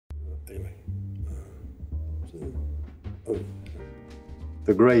Anyway.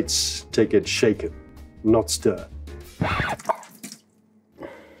 The greats take it shaken, not stirred.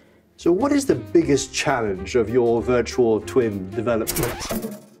 So what is the biggest challenge of your virtual twin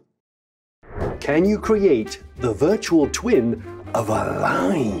development? Can you create the virtual twin of a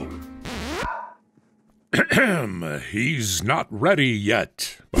lime? He's not ready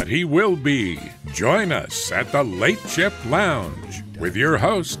yet, but he will be. Join us at the Late Shift Lounge with your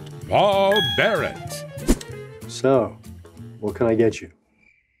host, Paul Barrett. So, what can I get you?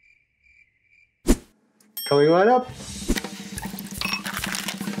 Coming right up.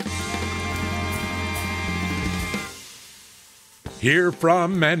 Hear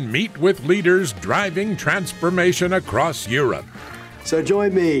from and meet with leaders driving transformation across Europe. So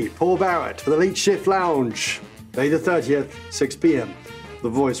join me, Paul Barrett, for the Late Shift Lounge. May the 30th, 6 p.m. The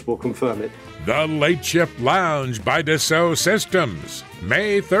voice will confirm it. The Late Shift Lounge by Dassault Systems.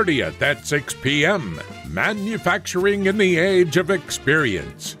 May 30th at 6 p.m. Manufacturing in the age of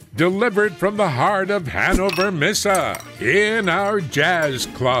experience. Delivered from the heart of Hanover Missa in our jazz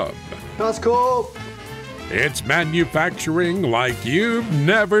club. That's cool. It's manufacturing like you've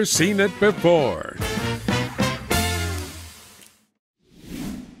never seen it before.